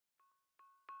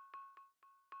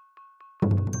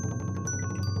Back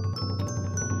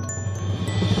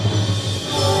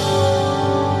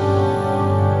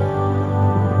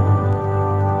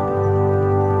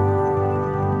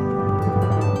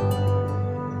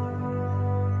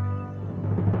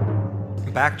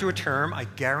to a term I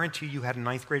guarantee you had in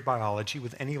ninth grade biology.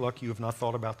 With any luck, you have not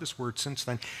thought about this word since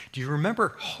then. Do you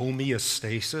remember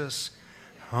homeostasis?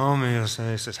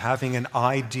 Homeostasis, having an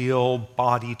ideal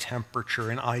body temperature,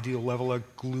 an ideal level of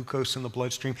glucose in the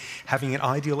bloodstream, having an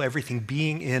ideal everything,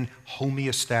 being in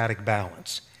homeostatic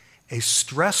balance. A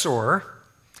stressor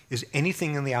is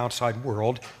anything in the outside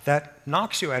world that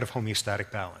knocks you out of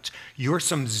homeostatic balance. You're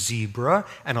some zebra,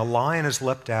 and a lion has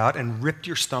leapt out and ripped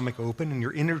your stomach open, and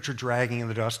your innards are dragging in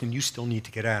the dust, and you still need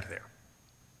to get out of there.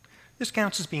 This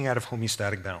counts as being out of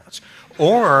homeostatic balance.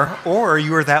 Or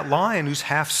you are that lion who's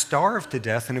half starved to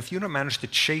death, and if you don't manage to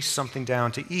chase something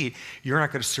down to eat, you're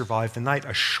not going to survive the night,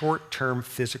 a short-term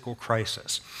physical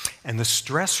crisis. And the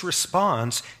stress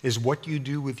response is what you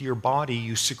do with your body.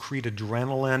 You secrete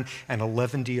adrenaline and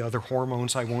 11D other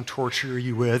hormones I won't torture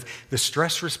you with. The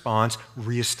stress response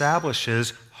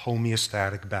reestablishes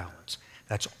homeostatic balance.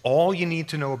 That's all you need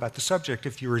to know about the subject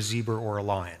if you're a zebra or a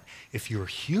lion. If you're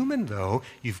human, though,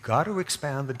 you've got to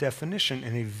expand the definition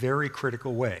in a very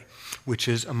critical way, which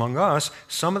is, among us,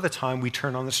 some of the time we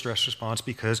turn on the stress response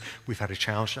because we've had a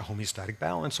challenge to homeostatic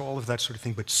balance, all of that sort of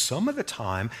thing. But some of the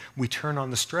time we turn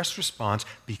on the stress response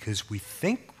because we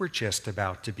think we're just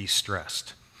about to be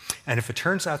stressed. And if it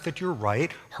turns out that you're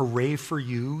right, hooray for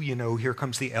you, here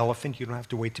comes the elephant. You don't have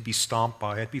to wait to be stomped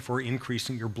by it before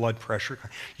increasing your blood pressure.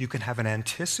 You can have an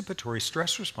anticipatory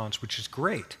stress response, which is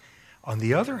great. On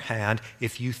the other hand,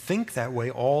 if you think that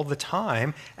way all the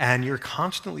time and you're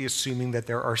constantly assuming that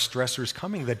there are stressors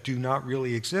coming that do not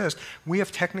really exist, we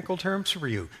have technical terms for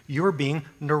you. You're being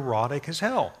neurotic as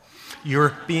hell.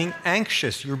 You're being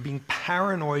anxious, you're being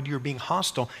paranoid, you're being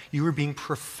hostile, you are being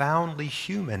profoundly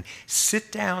human.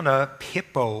 Sit down a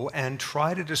hippo and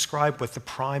try to describe what the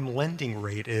prime lending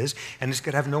rate is, and it's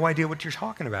going to have no idea what you're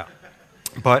talking about.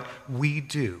 But we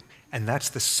do. And that's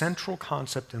the central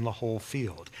concept in the whole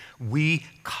field. We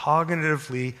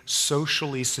cognitively,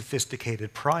 socially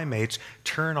sophisticated primates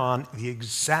turn on the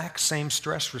exact same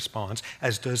stress response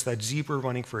as does that zebra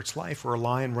running for its life or a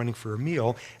lion running for a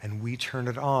meal, and we turn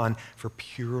it on for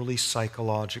purely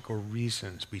psychological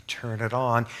reasons. We turn it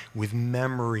on with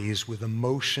memories, with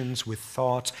emotions, with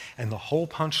thoughts, and the whole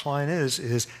punchline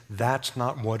is that's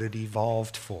not what it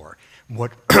evolved for.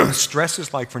 What stress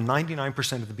is like for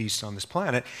 99% of the beasts on this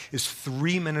planet is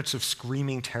 3 minutes of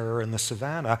screaming terror in the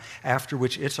savannah, after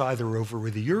which it's either over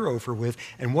with or you're over with.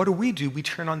 And what do? We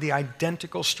turn on the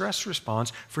identical stress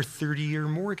response for 30-year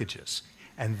mortgages.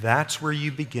 And that's where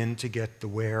you begin to get the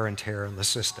wear and tear in the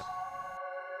system.